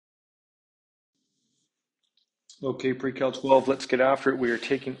Okay, pre-cal 12, let's get after it. We are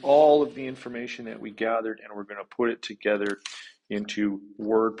taking all of the information that we gathered and we're going to put it together into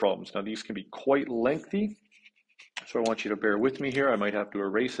word problems. Now, these can be quite lengthy, so I want you to bear with me here. I might have to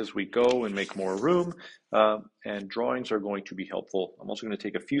erase as we go and make more room, and drawings are going to be helpful. I'm also going to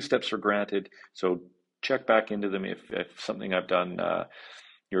take a few steps for granted, so check back into them if something I've done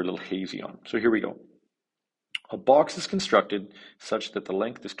you're a little hazy on. So here we go. A box is constructed such that the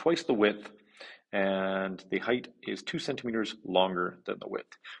length is twice the width and the height is 2 centimeters longer than the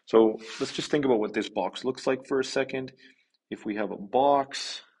width. So let's just think about what this box looks like for a second. If we have a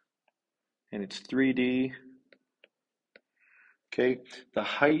box and it's 3D, okay, the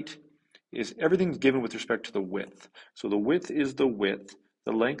height is everything's given with respect to the width. So the width is the width,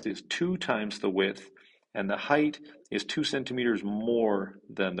 the length is 2 times the width, and the height is 2 centimeters more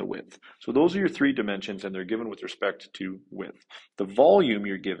than the width. So those are your 3 dimensions, and they're given with respect to width. The volume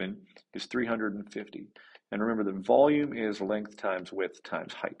you're given is 350. And remember, the volume is length times width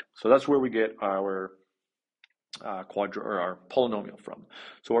times height. So that's where we get our our polynomial from.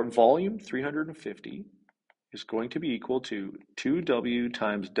 So our volume, 350, is going to be equal to 2w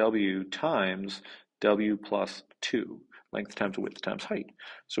times w plus 2, length times width times height.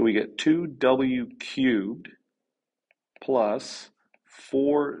 So we get 2w cubed plus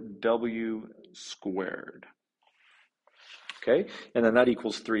 4w squared. Okay, and then that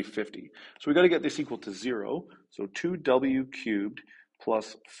equals 350. So we got to get this equal to 0. So 2w cubed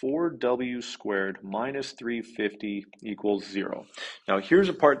plus 4w squared minus 350 equals 0. Now here's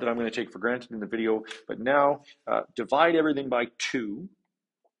a part that I'm going to take for granted in the video, but now divide everything by 2,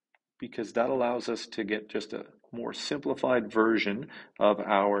 because that allows us to get just a more simplified version of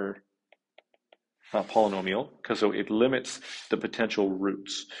our polynomial, because so it limits the potential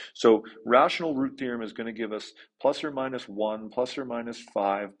roots. So rational root theorem is going to give us plus or minus 1, plus or minus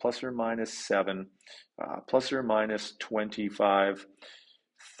 5, plus or minus 7, plus or minus 25,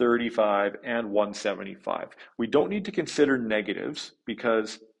 35, and 175. We don't need to consider negatives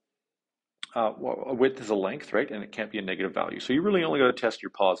because a width is a length, right? And it can't be a negative value. So you really only got to test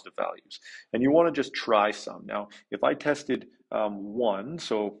your positive values. And you want to just try some. Now, if I tested 1,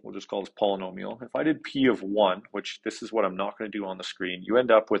 so we'll just call this polynomial. If I did p of 1, which this is what I'm not going to do on the screen, you end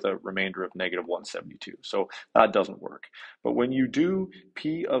up with a remainder of negative 172. So that doesn't work. But when you do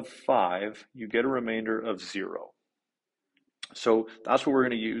p of 5, you get a remainder of 0. So that's what we're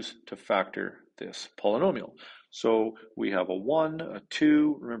going to use to factor this polynomial. So we have a 1, a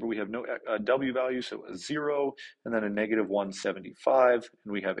 2, remember we have no w value, so a 0, and then a negative 175,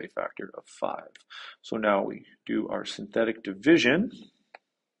 and we have a factor of 5. So now we do our synthetic division,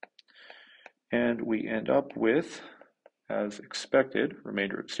 and we end up with, as expected,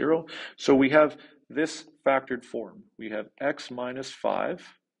 remainder of 0. So we have this factored form. We have x minus 5,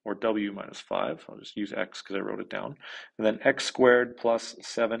 or w minus 5, I'll just use x because I wrote it down, and then x squared plus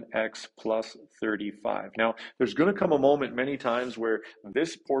 7x plus 35. Now, there's going to come a moment many times where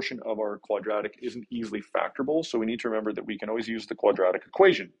this portion of our quadratic isn't easily factorable, so we need to remember that we can always use the quadratic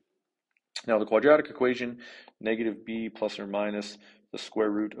equation. Now, the quadratic equation, negative b plus or minus the square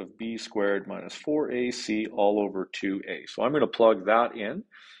root of b squared minus 4ac all over 2a. So I'm going to plug that in,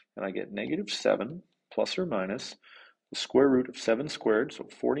 and I get negative 7 plus or minus the square root of 7 squared, so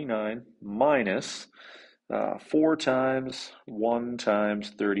 49, minus 4 times 1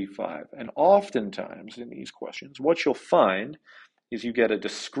 times 35. And oftentimes in these questions, what you'll find is you get a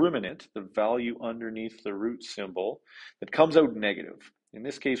discriminant, the value underneath the root symbol, that comes out negative. In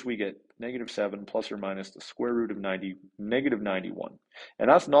this case, we get negative 7 plus or minus the square root of negative 91. And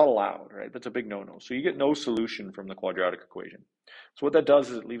that's not allowed, right? That's a big no-no. So you get no solution from the quadratic equation. So what that does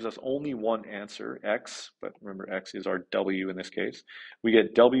is it leaves us only one answer, x, but remember x is our w in this case. We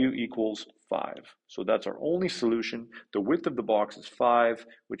get w equals 5. So that's our only solution. The width of the box is 5,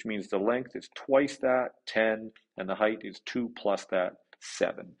 which means the length is twice that, 10, and the height is 2 plus that,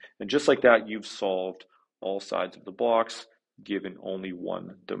 7. And just like that, you've solved all sides of the box given only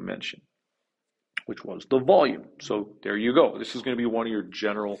one dimension, which was the volume. So there you go. This is going to be one of your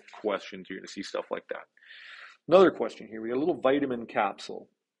general questions. You're going to see stuff like that. Another question here, we got a little vitamin capsule.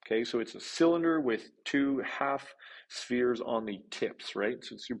 Okay, so it's a cylinder with 2 half spheres on the tips, right?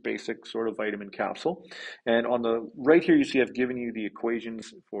 So it's your basic sort of vitamin capsule. And on the right here, you see I've given you the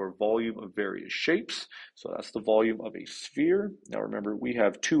equations for volume of various shapes. So that's the volume of a sphere. Now remember, we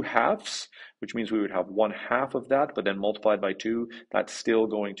have 2 halves, which means we would have 1/2 of that, but then multiplied by 2, that's still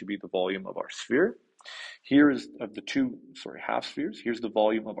going to be the volume of our sphere. Here is of the 2, half spheres. Here's the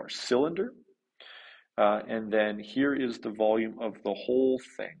volume of our cylinder. And then here is the volume of the whole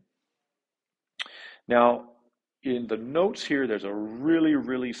thing. Now, in the notes here, there's a really,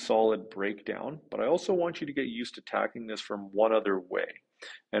 really solid breakdown, but I also want you to get used to tackling this from one other way.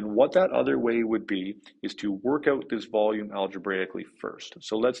 And what that other way would be is to work out this volume algebraically first.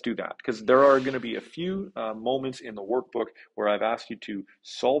 So let's do that, because there are going to be a few moments in the workbook where I've asked you to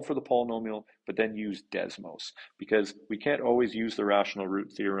solve for the polynomial, but then use Desmos, because we can't always use the rational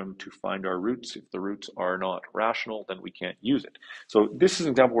root theorem to find our roots. If the roots are not rational, then we can't use it. So this is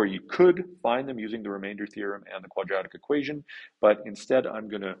an example where you could find them using the remainder theorem and the quadratic equation, but instead I'm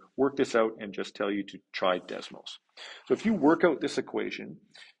going to work this out and just tell you to try Desmos. So if you work out this equation,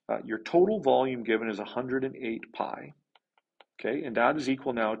 your total volume given is 108 pi, okay? And that is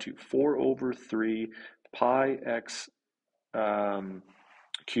equal now to 4 over 3 pi x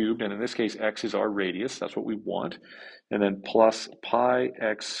cubed, and in this case, x is our radius, that's what we want, and then plus pi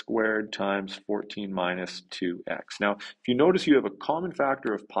x squared times 14 minus 2x. Now, if you notice, you have a common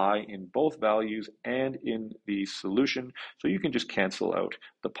factor of pi in both values and in the solution, so you can just cancel out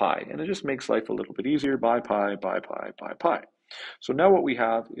the pi, and it just makes life a little bit easier. By pi, by pi, by pi. So now what we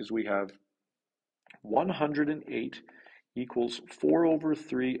have is we have 108 equals 4 over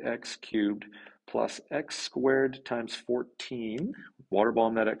 3x cubed plus x squared times 14, water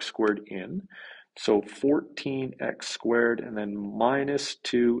bomb that x squared in, so 14x squared and then minus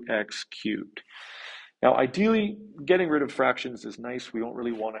 2x cubed. Now, ideally, getting rid of fractions is nice. We don't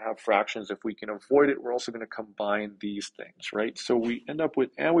really want to have fractions. If we can avoid it, we're also going to combine these things, right? So we end up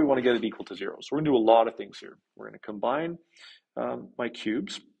with, and we want to get it equal to 0. So we're going to do a lot of things here. We're going to combine my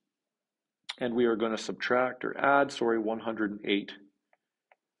cubes, and we are going to subtract or add, 108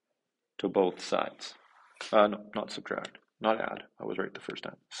 to both sides. No, not subtract, not add. I was right the first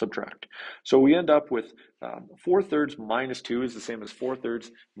time. Subtract. So we end up with 4/3 minus 2 is the same as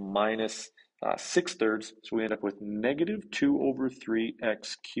 4/3 minus 6/3. So we end up with negative 2 over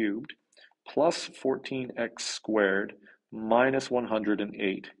 3x cubed plus 14x squared minus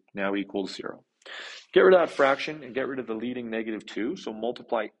 108 now equals 0. Get rid of that fraction and get rid of the leading negative 2. So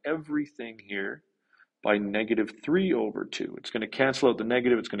multiply everything here by negative 3 over 2. It's going to cancel out the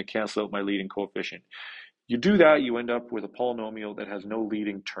negative. It's going to cancel out my leading coefficient. You do that, you end up with a polynomial that has no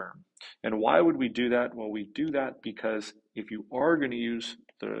leading term. And why would we do that? Well, we do that because if you are going to use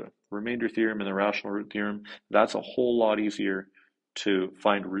the remainder theorem and the rational root theorem, that's a whole lot easier to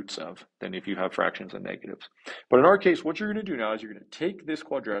find roots of than if you have fractions and negatives. But in our case, what you're going to do now is you're going to take this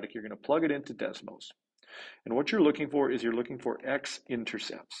quadratic, you're going to plug it into Desmos. And what you're looking for is you're looking for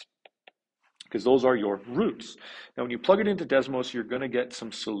x-intercepts, because those are your roots. Now, when you plug it into Desmos, you're going to get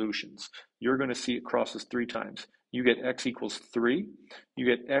some solutions. You're going to see it crosses 3 times. You get x equals 3. You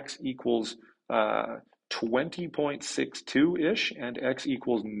get x equals 20.62-ish, and x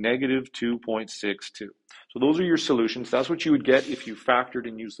equals negative 2.62. So those are your solutions. That's what you would get if you factored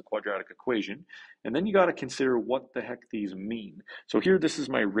and used the quadratic equation. And then you got to consider what the heck these mean. So here, this is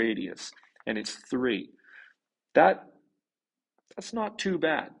my radius, and it's 3. That's not too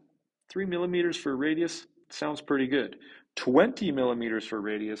bad. 3 millimeters for radius sounds pretty good. 20 millimeters for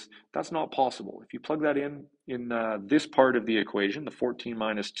radius, that's not possible. If you plug that in this part of the equation, the 14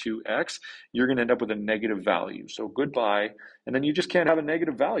 minus 2x, you're going to end up with a negative value. So goodbye. And then you just can't have a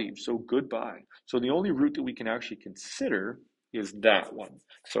negative value. So goodbye. So the only root that we can actually consider is that one.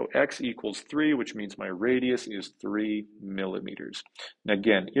 So x equals 3, which means my radius is 3 millimeters. And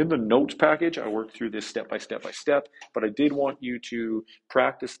again, in the notes package, I worked through this step by step by step, but I did want you to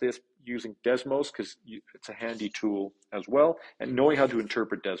practice this using Desmos because it's a handy tool as well, and knowing how to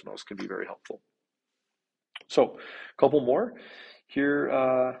interpret Desmos can be very helpful. So a couple more here.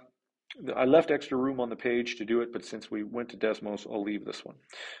 I left extra room on the page to do it, but since we went to Desmos, I'll leave this one.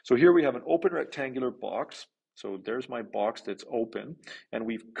 So here we have an open rectangular box. So there's my box that's open, and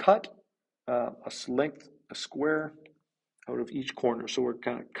we've cut a square out of each corner. So we're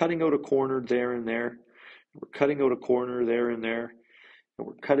kind of cutting out a corner there and there. We're cutting out a corner there and there. And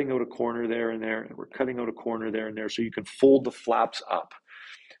we're cutting out a corner there and there. And we're cutting out a corner there and there. So you can fold the flaps up.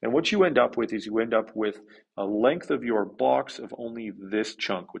 And what you end up with is you end up with a length of your box of only this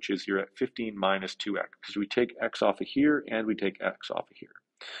chunk, which is you're at 15 minus 2x, because we take x off of here and we take x off of here.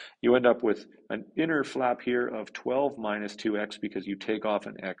 You end up with an inner flap here of 12 minus 2x because you take off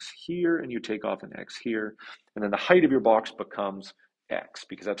an x here and you take off an x here. And then the height of your box becomes x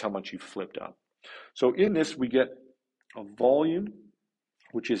because that's how much you flipped up. So in this, we get a volume,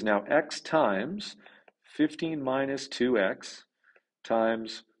 which is now x times 15 minus 2x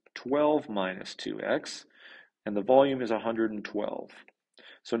times 12 minus 2x, and the volume is 112.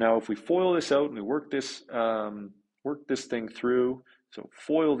 So now if we FOIL this out and we work this thing through, so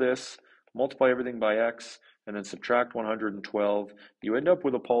FOIL this, multiply everything by x, and then subtract 112, you end up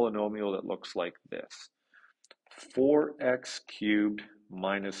with a polynomial that looks like this. 4x cubed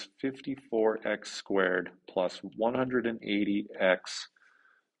minus 54x squared plus 180x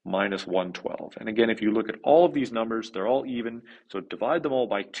minus 112. And again, if you look at all of these numbers, they're all even, so divide them all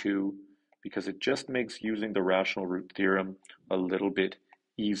by 2 because it just makes using the rational root theorem a little bit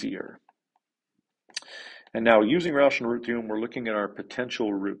easier. And now using rational root theorem, we're looking at our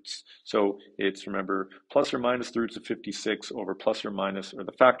potential roots. So it's, remember, plus or minus the roots of 56 over plus or minus, or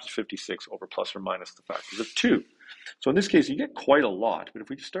the factors of 56 over plus or minus the factors of 2. So in this case, you get quite a lot, but if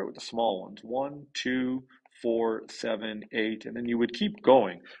we just start with the small ones, 1, 2, 4, 7, 8, and then you would keep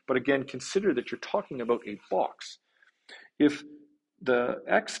going. But again, consider that you're talking about a box. If the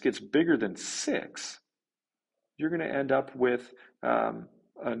x gets bigger than 6, you're going to end up with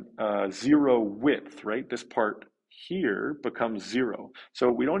a 0 width, right? This part here becomes 0.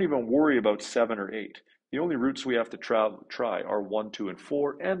 So we don't even worry about 7 or 8. The only roots we have to try are 1, 2, and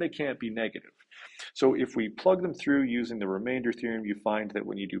 4, and they can't be negative. So if we plug them through using the remainder theorem, you find that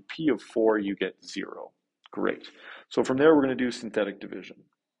when you do p of 4, you get 0. Great. So from there, we're going to do synthetic division.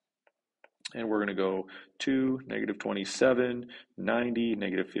 And we're going to go 2, negative 27, 90,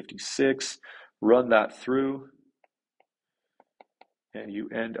 negative 56. Run that through, and you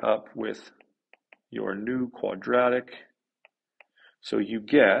end up with your new quadratic. So you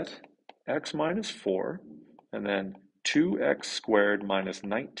get x minus 4, and then 2x squared minus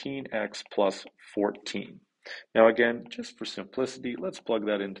 19x plus 14. Now again, just for simplicity, let's plug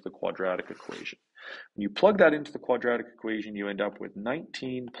that into the quadratic equation. When you plug that into the quadratic equation, you end up with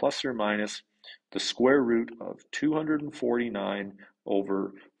 19 plus or minus the square root of 249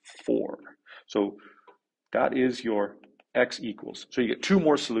 over 4. So that is your x equals. So you get 2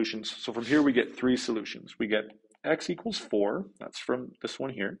 more solutions. So from here we get 3 solutions. We get x equals 4. That's from this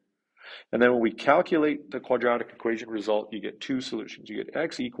one here. And then when we calculate the quadratic equation result, you get 2 solutions. You get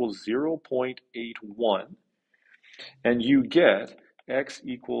x equals 0.81, and you get x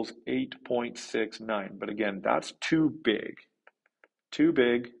equals 8.69. But again, that's too big. Too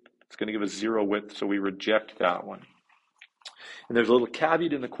big. It's going to give us 0 width, so we reject that one. And there's a little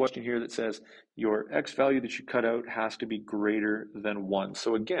caveat in the question here that says your x value that you cut out has to be greater than 1.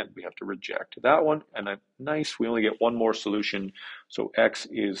 So again, we have to reject that one. And then nice, we only get 1 more solution. So x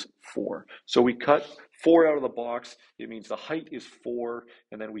is 4. So we cut 4 out of the box. It means the height is 4.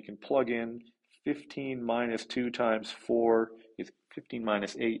 And then we can plug in 15 minus 2 times 4 is 15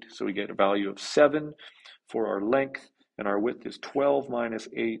 minus 8. So we get a value of 7 for our length. And our width is 12 minus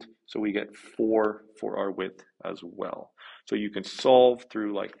 8. So we get 4 for our width as well. So you can solve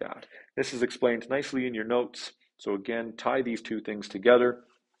through like that. This is explained nicely in your notes. So again, tie these 2 things together.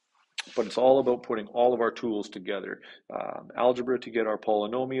 But it's all about putting all of our tools together. Algebra to get our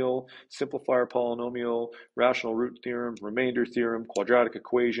polynomial, simplify our polynomial, rational root theorem, remainder theorem, quadratic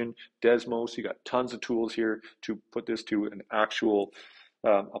equation, Desmos. You got tons of tools here to put this to an actual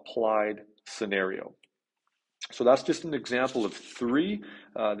applied scenario. So that's just an example of 3.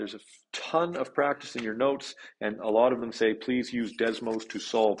 There's a ton of practice in your notes, and a lot of them say, please use Desmos to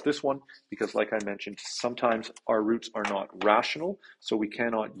solve this one, because like I mentioned, sometimes our roots are not rational, so we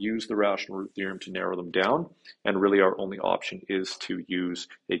cannot use the rational root theorem to narrow them down, and really our only option is to use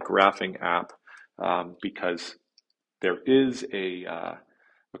a graphing app, because there is a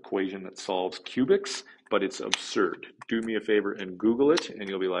equation that solves cubics, but it's absurd. Do me a favor and Google it, and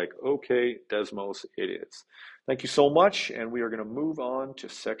you'll be like, okay, Desmos, it is. Thank you so much, and we are going to move on to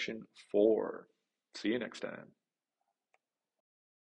section 4. See you next time.